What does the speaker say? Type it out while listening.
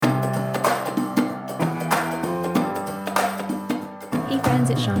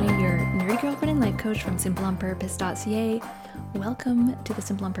friends, it's Shawnee, your nerdy girlfriend and life coach from simpleonpurpose.ca. Welcome to the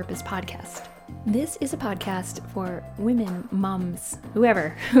Simple on Purpose podcast. This is a podcast for women, moms,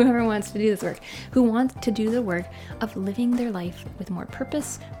 whoever wants to do this work, who want to do the work of living their life with more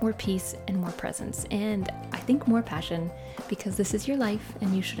purpose, more peace, and more presence. And I think more passion, because this is your life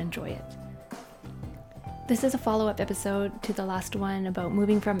and you should enjoy it. This is a follow-up episode to the last one about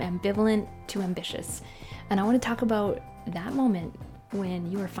moving from ambivalent to ambitious. And I want to talk about that moment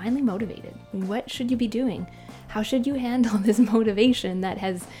when you are finally motivated. What should you be doing? How should you handle this motivation that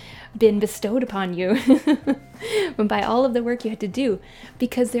has been bestowed upon you by all of the work you had to do?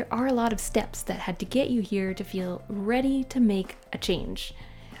 Because there are a lot of steps that had to get you here to feel ready to make a change.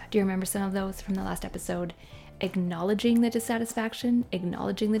 Do you remember some of those from the last episode? Acknowledging the dissatisfaction,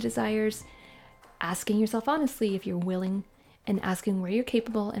 acknowledging the desires, asking yourself honestly if you're willing, and asking where you're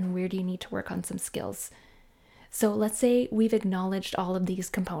capable and where do you need to work on some skills. So let's say we've acknowledged all of these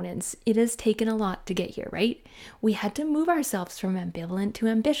components. It has taken a lot to get here, right? We had to move ourselves from ambivalent to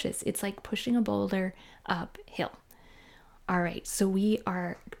ambitious. It's like pushing a boulder uphill. All right, so we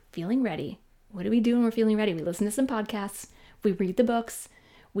are feeling ready. What do we do when we're feeling ready? We listen to some podcasts, we read the books,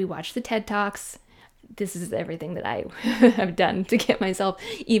 we watch the TED Talks. This is everything that I have done to get myself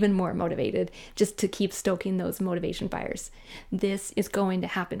even more motivated, just to keep stoking those motivation fires. This is going to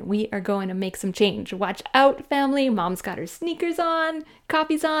happen. We are going to make some change. Watch out, family. Mom's got her sneakers on,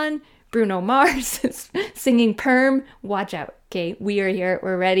 coffee's on, Bruno Mars is singing Perm. Watch out, okay? We are here.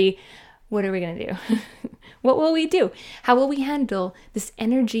 We're ready. What are we going to do? What will we do? How will we handle this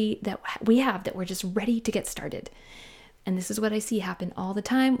energy that we have, that we're just ready to get started? And this is what I see happen all the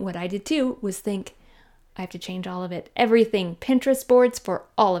time. What I did too was think, I have to change all of it. Everything. Pinterest boards for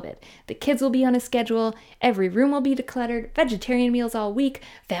all of it. The kids will be on a schedule. Every room will be decluttered. Vegetarian meals all week.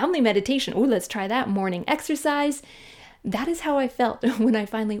 Family meditation. Ooh, let's try that. Morning exercise. That is how I felt when I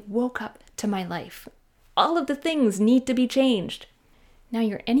finally woke up to my life. All of the things need to be changed. Now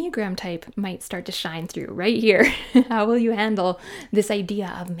your Enneagram type might start to shine through right here. How will you handle this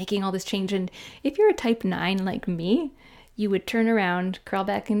idea of making all this change? And if you're a type 9 like me, you would turn around, crawl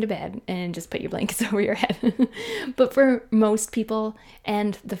back into bed, and just put your blankets over your head. But for most people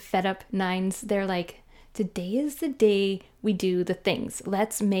and the fed up 9s, they're like, today is the day we do the things.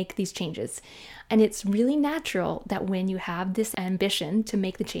 Let's make these changes. And it's really natural that when you have this ambition to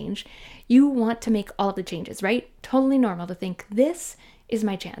make the change, you want to make all of the changes, right? Totally normal to think, this is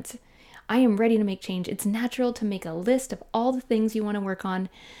my chance. I am ready to make change. It's natural to make a list of all the things you want to work on.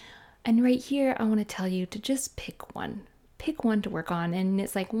 And right here, I want to tell you to just pick one. Pick one to work on. And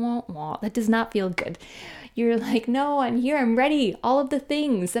it's like, wah, wah. That does not feel good. You're like, no, I'm here. I'm ready. All of the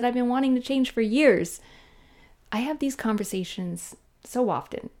things that I've been wanting to change for years. I have these conversations so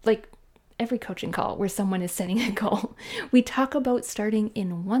often, like every coaching call where someone is setting a goal. We talk about starting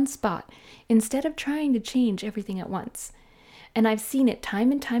in one spot instead of trying to change everything at once. And I've seen it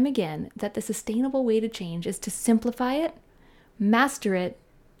time and time again that the sustainable way to change is to simplify it, master it,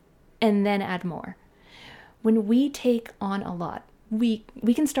 and then add more. When we take on a lot, we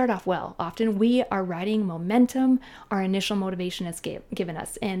can start off well. Often we are riding momentum our initial motivation has given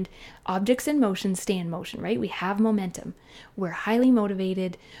us. And objects in motion stay in motion, right? We have momentum. We're highly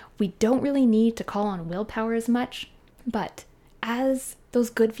motivated. We don't really need to call on willpower as much. But as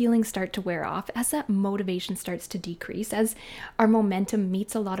those good feelings start to wear off, as that motivation starts to decrease, as our momentum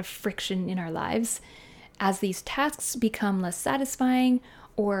meets a lot of friction in our lives, as these tasks become less satisfying,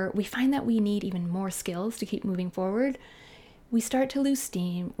 or we find that we need even more skills to keep moving forward, we start to lose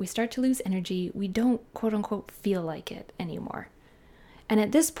steam, we start to lose energy, we don't quote unquote feel like it anymore. And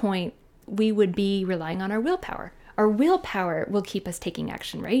at this point, we would be relying on our willpower. Our willpower will keep us taking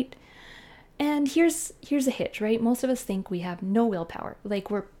action, right? And here's a hitch, right? Most of us think we have no willpower.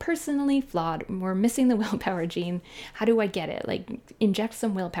 Like we're personally flawed, we're missing the willpower gene. How do I get it? Like inject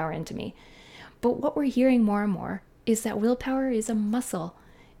some willpower into me. But what we're hearing more and more is that willpower is a muscle.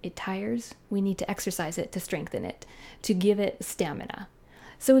 It tires. We need to exercise it to strengthen it, to give it stamina.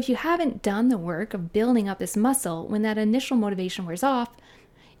 So if you haven't done the work of building up this muscle, when that initial motivation wears off,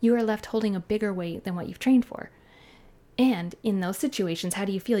 you are left holding a bigger weight than what you've trained for. And in those situations, how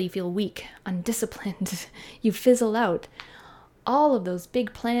do you feel? You feel weak, undisciplined, you fizzle out. All of those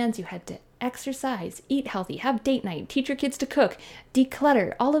big plans you had to exercise, eat healthy, have date night, teach your kids to cook,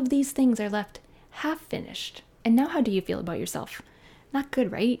 declutter, all of these things are left half finished. And now how do you feel about yourself? Not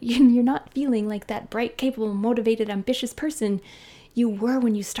good, right? You're not feeling like that bright, capable, motivated, ambitious person you were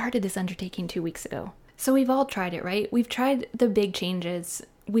when you started this undertaking 2 weeks ago. So we've all tried it, right? We've tried the big changes.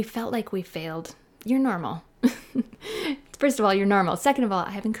 We felt like we failed. You're normal. First of all, you're normal. Second of all,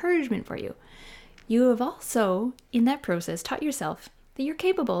 I have encouragement for you. You have also, in that process, taught yourself that that you're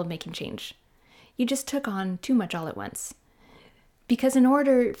capable of making change. You just took on too much all at once. Because in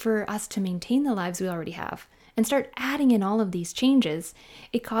order for us to maintain the lives we already have and start adding in all of these changes,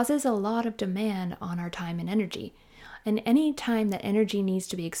 it causes a lot of demand on our time and energy. And any time that energy needs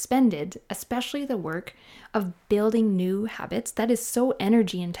to be expended, especially the work of building new habits, that is so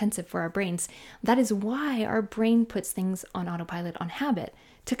energy intensive for our brains. That is why our brain puts things on autopilot on habit,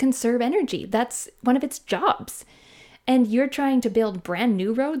 to conserve energy. That's one of its jobs. And you're trying to build brand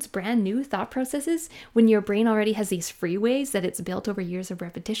new roads, brand new thought processes, when your brain already has these freeways that it's built over years of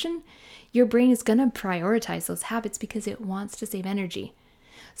repetition. Your brain is going to prioritize those habits because it wants to save energy.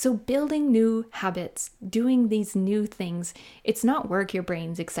 So building new habits, doing these new things, it's not work your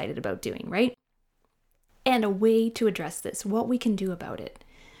brain's excited about doing, right? And a way to address this, what we can do about it,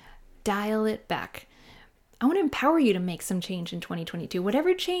 dial it back. I want to empower you to make some change in 2022,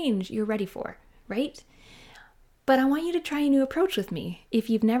 whatever change you're ready for, right? But I want you to try a new approach with me. If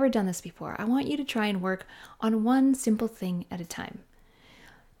you've never done this before, I want you to try and work on one simple thing at a time.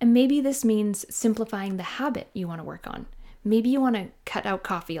 And maybe this means simplifying the habit you want to work on. Maybe you want to cut out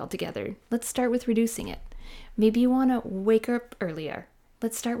coffee altogether. Let's start with reducing it. Maybe you want to wake up earlier.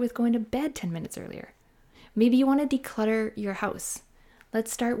 Let's start with going to bed 10 minutes earlier. Maybe you want to declutter your house.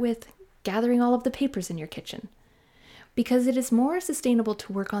 Let's start with gathering all of the papers in your kitchen. Because it is more sustainable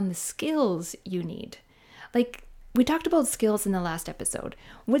to work on the skills you need. Like, we talked about skills in the last episode.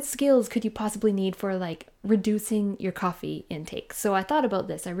 What skills could you possibly need for reducing your coffee intake? So I thought about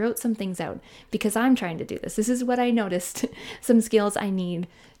this. I wrote some things out because I'm trying to do this. This is what I noticed. Some skills I need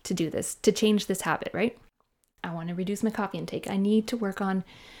to do this, to change this habit, right? I want to reduce my coffee intake. I need to work on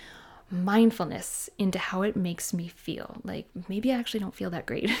mindfulness into how it makes me feel. Like, maybe I actually don't feel that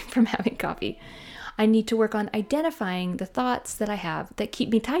great from having coffee. I need to work on identifying the thoughts that I have that keep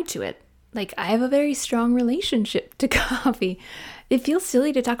me tied to it. Like, I have a very strong relationship to coffee. It feels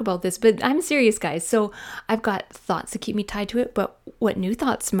silly to talk about this, but I'm serious, guys. So I've got thoughts that keep me tied to it, but what new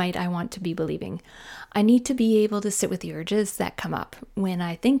thoughts might I want to be believing? I need to be able to sit with the urges that come up when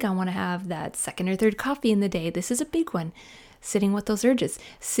I think I want to have that second or third coffee in the day. This is a big one. Sitting with those urges,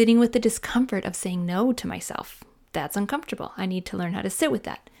 sitting with the discomfort of saying no to myself. That's uncomfortable. I need to learn how to sit with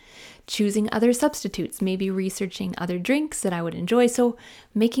that. Choosing other substitutes, maybe researching other drinks that I would enjoy. So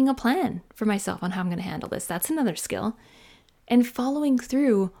making a plan for myself on how I'm going to handle this. That's another skill. And following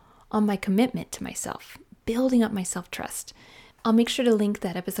through on my commitment to myself, building up my self-trust. I'll make sure to link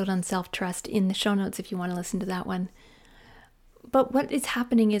that episode on self-trust in the show notes if you want to listen to that one. But what is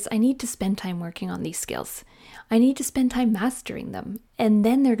happening is I need to spend time working on these skills. I need to spend time mastering them. And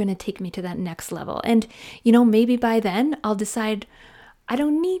then they're going to take me to that next level. And, maybe by then I'll decide I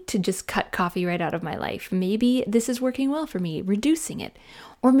don't need to just cut coffee right out of my life. Maybe this is working well for me, reducing it.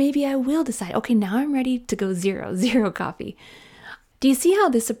 Or maybe I will decide, okay, now I'm ready to go zero coffee. Do you see how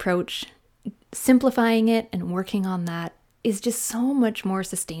this approach, simplifying it and working on that, is just so much more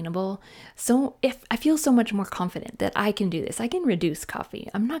sustainable? So if I feel so much more confident that I can do this, I can reduce coffee.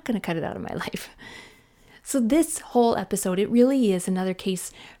 I'm not going to cut it out of my life. So this whole episode, it really is another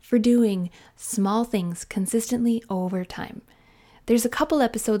case for doing small things consistently over time. There's a couple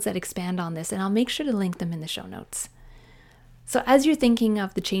episodes that expand on this, and I'll make sure to link them in the show notes. So as you're thinking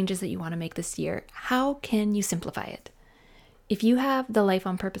of the changes that you want to make this year, how can you simplify it? If you have the Life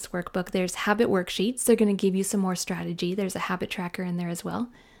on Purpose workbook, there's habit worksheets. They're going to give you some more strategy. There's a habit tracker in there as well.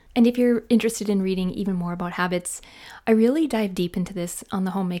 And if you're interested in reading even more about habits, I really dive deep into this on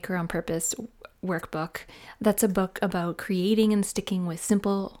the Homemaker on Purpose workbook. That's a book about creating and sticking with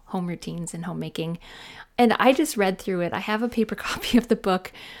simple home routines and homemaking. And I just read through it. I have a paper copy of the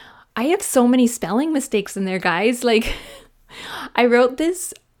book. I have so many spelling mistakes in there, guys. I wrote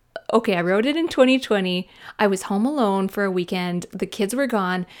this. Okay, I wrote it in 2020. I was home alone for a weekend. The kids were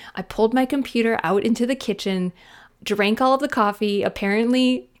gone. I pulled my computer out into the kitchen, drank all of the coffee,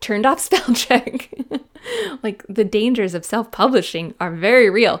 apparently turned off spell check. The dangers of self-publishing are very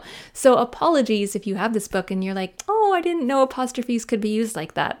real. So apologies if you have this book and you're like, oh, I didn't know apostrophes could be used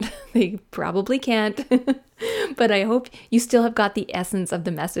like that. They probably can't. But I hope you still have got the essence of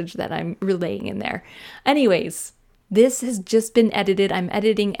the message that I'm relaying in there. Anyways, this has just been edited. I'm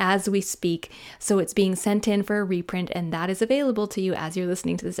editing as we speak, so it's being sent in for a reprint, and that is available to you as you're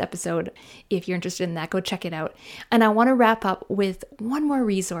listening to this episode. If you're interested in that, go check it out. And I want to wrap up with one more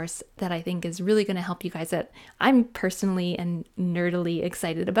resource that I think is really going to help you guys, that I'm personally and nerdily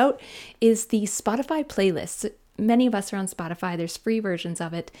excited about, is the Spotify playlists. Many of us are on Spotify. There's free versions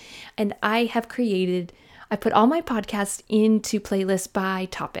of it. And I put all my podcasts into playlists by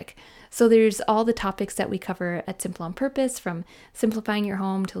topic. So there's all the topics that we cover at Simple on Purpose, from simplifying your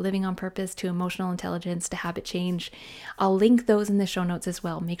home to living on purpose to emotional intelligence to habit change. I'll link those in the show notes as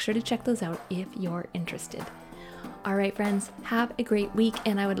well. Make sure to check those out if you're interested. All right, friends, have a great week,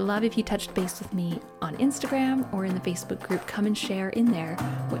 and I would love if you touched base with me on Instagram or in the Facebook group. Come and share in there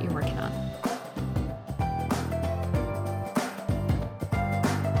what you're working on.